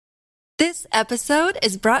This episode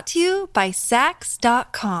is brought to you by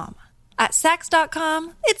Sax.com. At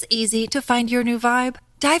Sax.com, it's easy to find your new vibe.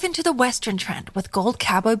 Dive into the Western trend with gold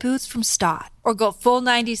cowboy boots from Stott, or go full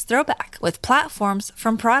 90s throwback with platforms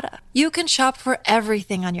from Prada. You can shop for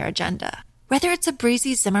everything on your agenda, whether it's a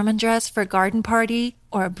breezy Zimmermann dress for a garden party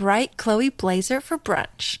or a bright Chloe blazer for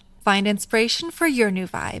brunch. Find inspiration for your new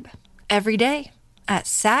vibe every day at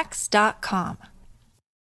Sax.com.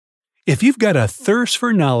 If you've got a thirst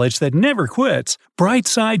for knowledge that never quits,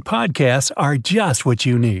 Brightside Podcasts are just what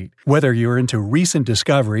you need. Whether you're into recent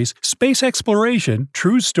discoveries, space exploration,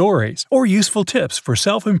 true stories, or useful tips for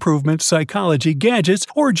self-improvement, psychology, gadgets,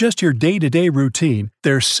 or just your day-to-day routine,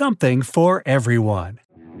 there's something for everyone.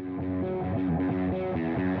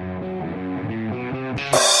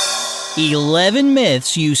 "11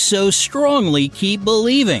 myths you so strongly keep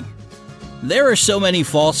believing." There are so many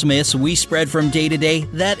false myths we spread from day to day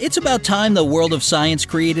that it's about time the world of science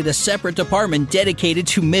created a separate department dedicated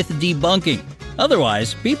to myth debunking.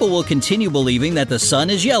 Otherwise, people will continue believing that the sun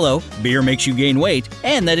is yellow, beer makes you gain weight,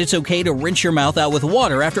 and that it's okay to rinse your mouth out with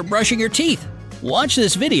water after brushing your teeth. Watch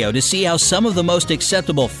this video to see how some of the most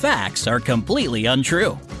acceptable facts are completely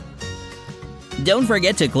untrue. Don't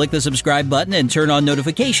forget to click the subscribe button and turn on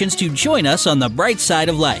notifications to join us on the bright side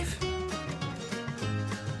of life.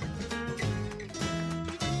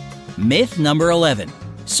 Myth number 11.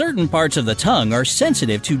 Certain parts of the tongue are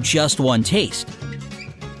sensitive to just one taste.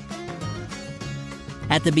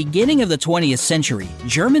 At the beginning of the 20th century,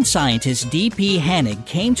 German scientist D.P. Hannig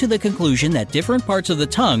came to the conclusion that different parts of the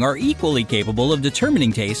tongue are equally capable of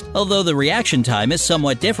determining taste, although the reaction time is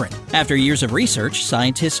somewhat different. After years of research,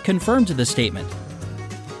 scientists confirmed the statement.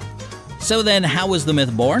 So then, how was the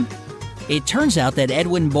myth born? It turns out that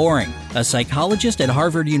Edwin Boring, a psychologist at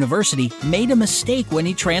Harvard University, made a mistake when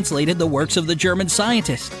he translated the works of the German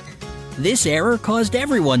scientist. This error caused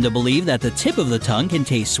everyone to believe that the tip of the tongue can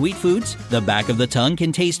taste sweet foods, the back of the tongue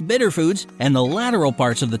can taste bitter foods, and the lateral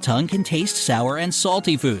parts of the tongue can taste sour and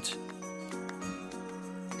salty foods.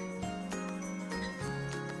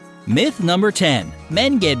 Myth number 10.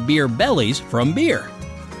 Men get beer bellies from beer.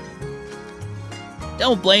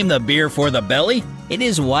 Don't blame the beer for the belly. It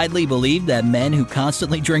is widely believed that men who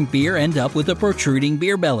constantly drink beer end up with a protruding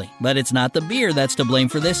beer belly. But it's not the beer that's to blame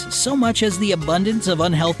for this so much as the abundance of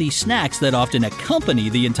unhealthy snacks that often accompany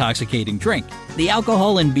the intoxicating drink. The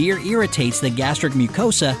alcohol in beer irritates the gastric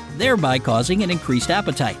mucosa, thereby causing an increased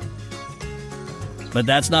appetite. But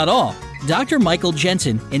that's not all. Dr. Michael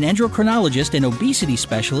Jensen, an endocrinologist and obesity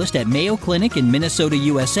specialist at Mayo Clinic in Minnesota,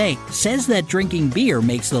 USA, says that drinking beer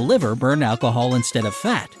makes the liver burn alcohol instead of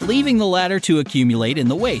fat, leaving the latter to accumulate in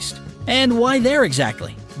the waste. And why there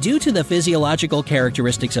exactly? Due to the physiological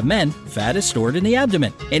characteristics of men, fat is stored in the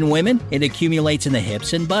abdomen. In women, it accumulates in the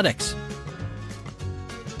hips and buttocks.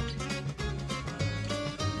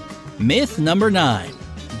 Myth number 9.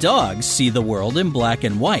 Dogs see the world in black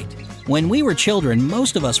and white. When we were children,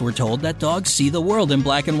 most of us were told that dogs see the world in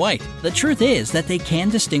black and white. The truth is that they can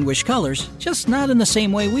distinguish colors, just not in the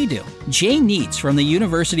same way we do. Jay Neitz from the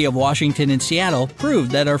University of Washington in Seattle proved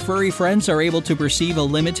that our furry friends are able to perceive a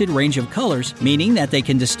limited range of colors, meaning that they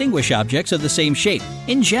can distinguish objects of the same shape.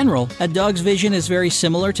 In general, a dog's vision is very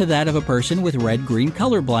similar to that of a person with red-green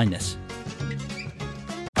color blindness.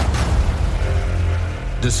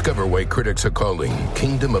 Discover why critics are calling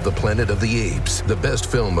Kingdom of the Planet of the Apes the best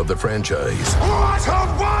film of the franchise. What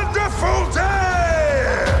a wonderful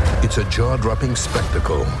day! It's a jaw-dropping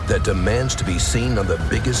spectacle that demands to be seen on the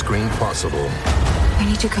biggest screen possible. We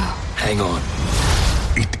need to go. Hang on.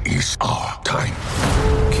 It is our time.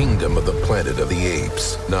 Kingdom of the Planet of the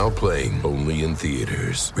Apes. Now playing only in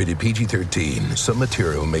theaters. Rated PG-13. Some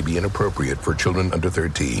material may be inappropriate for children under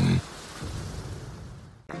 13.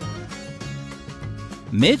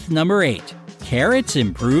 Myth number 8. Carrots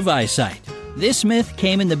improve eyesight. This myth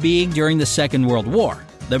came into being during the Second World War.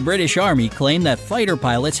 The British Army claimed that fighter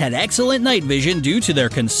pilots had excellent night vision due to their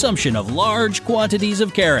consumption of large quantities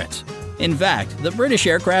of carrots. In fact, the British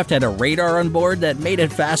aircraft had a radar on board that made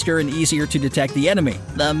it faster and easier to detect the enemy.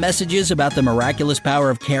 The messages about the miraculous power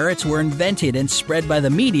of carrots were invented and spread by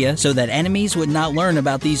the media so that enemies would not learn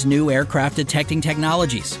about these new aircraft detecting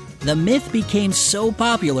technologies. The myth became so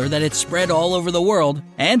popular that it spread all over the world,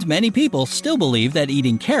 and many people still believe that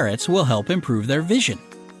eating carrots will help improve their vision.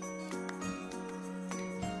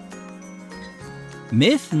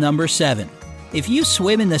 Myth number 7. If you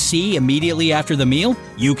swim in the sea immediately after the meal,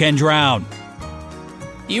 you can drown.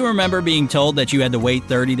 Do you remember being told that you had to wait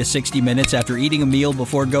 30 to 60 minutes after eating a meal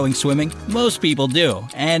before going swimming? Most people do,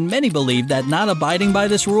 and many believed that not abiding by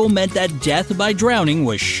this rule meant that death by drowning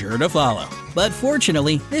was sure to follow. But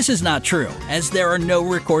fortunately, this is not true, as there are no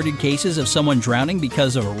recorded cases of someone drowning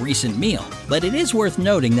because of a recent meal. But it is worth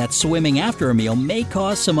noting that swimming after a meal may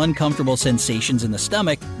cause some uncomfortable sensations in the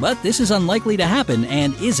stomach, but this is unlikely to happen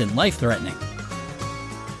and isn't life-threatening.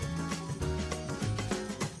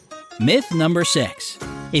 Myth number 6.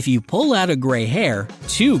 If you pull out a gray hair,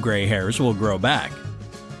 2 gray hairs will grow back.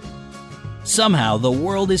 Somehow, the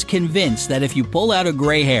world is convinced that if you pull out a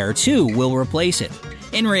gray hair, 2 will replace it.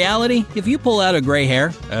 In reality, if you pull out a gray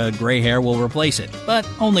hair will replace it, but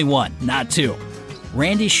only 1, not 2.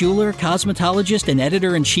 Randy Schuler, cosmetologist and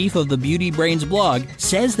editor-in-chief of the Beauty Brains blog,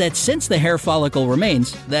 says that since the hair follicle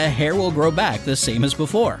remains, the hair will grow back the same as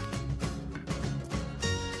before.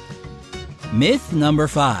 Myth number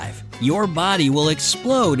 5. Your body will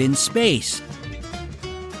explode in space.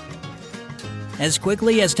 As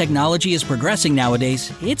quickly as technology is progressing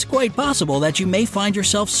nowadays, it's quite possible that you may find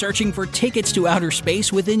yourself searching for tickets to outer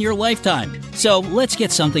space within your lifetime. So let's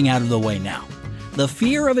get something out of the way now. The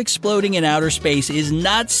fear of exploding in outer space is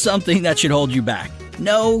not something that should hold you back.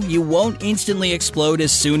 No, you won't instantly explode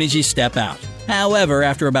as soon as you step out. However,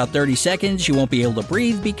 after about 30 seconds, you won't be able to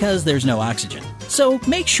breathe because there's no oxygen. So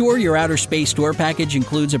make sure your outer space tour package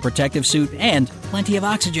includes a protective suit and plenty of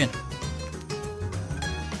oxygen.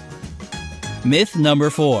 Myth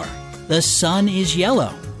number 4. The sun is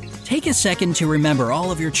yellow. Take a second to remember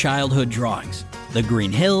all of your childhood drawings. The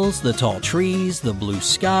green hills, the tall trees, the blue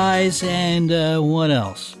skies, and what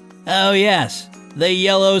else? Oh yes, the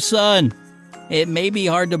yellow sun. It may be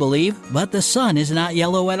hard to believe, but the sun is not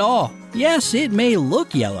yellow at all. Yes, it may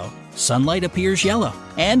look yellow. Sunlight appears yellow.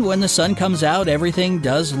 And when the sun comes out, everything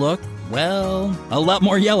does look, well, a lot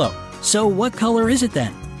more yellow. So what color is it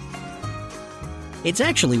then? It's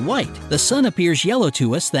actually white. The sun appears yellow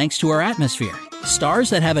to us thanks to our atmosphere. Stars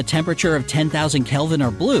that have a temperature of 10,000 Kelvin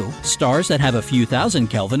are blue. Stars that have a few thousand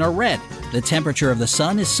Kelvin are red. The temperature of the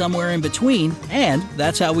sun is somewhere in between, and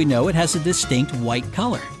that's how we know it has a distinct white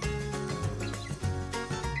color.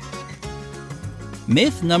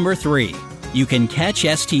 Myth number 3. You can catch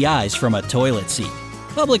STIs from a toilet seat.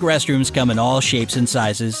 Public restrooms come in all shapes and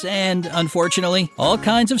sizes, and, unfortunately, all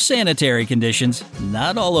kinds of sanitary conditions,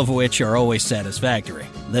 not all of which are always satisfactory.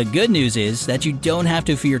 The good news is that you don't have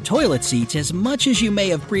to fear toilet seats as much as you may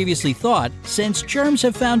have previously thought, since germs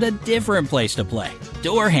have found a different place to play: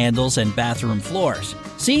 door handles and bathroom floors.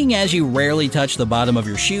 Seeing as you rarely touch the bottom of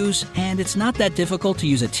your shoes, and it's not that difficult to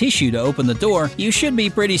use a tissue to open the door, you should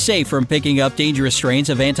be pretty safe from picking up dangerous strains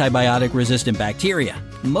of antibiotic-resistant bacteria.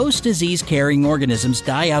 Most disease-carrying organisms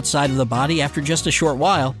die outside of the body after just a short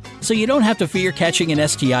while, so you don't have to fear catching an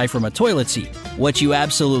STI from a toilet seat. What you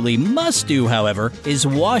absolutely must do, however, is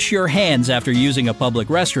wash your hands after using a public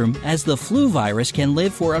restroom, as the flu virus can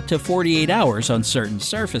live for up to 48 hours on certain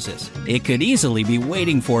surfaces. It could easily be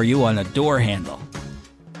waiting for you on a door handle.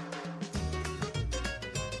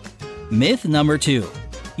 Myth number 2.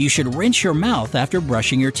 You should rinse your mouth after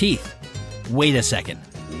brushing your teeth. Wait a second.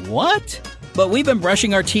 What? But we've been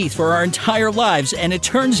brushing our teeth for our entire lives, and it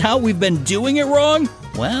turns out we've been doing it wrong?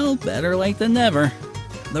 Well, better late than never.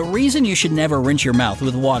 The reason you should never rinse your mouth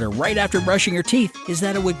with water right after brushing your teeth is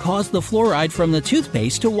that it would cause the fluoride from the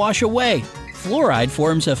toothpaste to wash away. Fluoride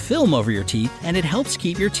forms a film over your teeth, and it helps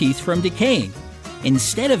keep your teeth from decaying.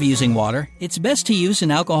 Instead of using water, it's best to use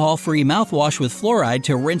an alcohol-free mouthwash with fluoride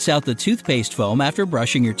to rinse out the toothpaste foam after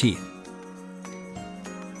brushing your teeth.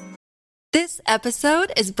 This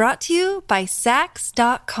episode is brought to you by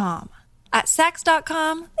Sax.com. At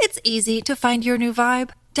Sax.com, it's easy to find your new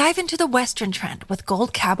vibe. Dive into the Western trend with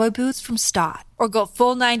gold cowboy boots from Stott, or go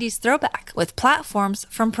full 90s throwback with platforms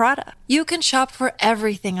from Prada. You can shop for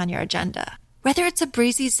everything on your agenda, whether it's a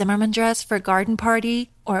breezy Zimmermann dress for a garden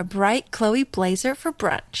party or a bright Chloe blazer for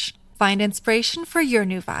brunch. Find inspiration for your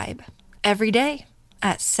new vibe every day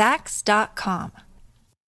at Sax.com.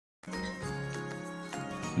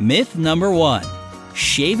 Myth number 1.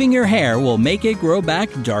 Shaving your hair will make it grow back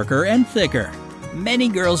darker and thicker. Many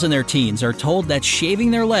girls in their teens are told that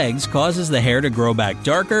shaving their legs causes the hair to grow back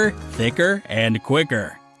darker, thicker, and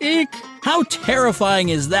quicker. Eek! How terrifying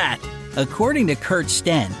is that? According to Kurt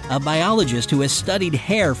Sten, a biologist who has studied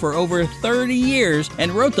hair for over 30 years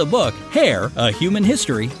and wrote the book Hair, A Human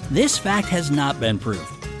History, this fact has not been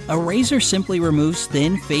proved. A razor simply removes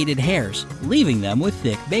thin, faded hairs, leaving them with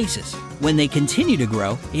thick bases. When they continue to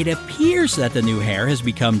grow, it appears that the new hair has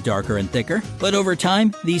become darker and thicker, but over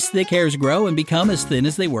time, these thick hairs grow and become as thin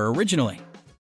as they were originally.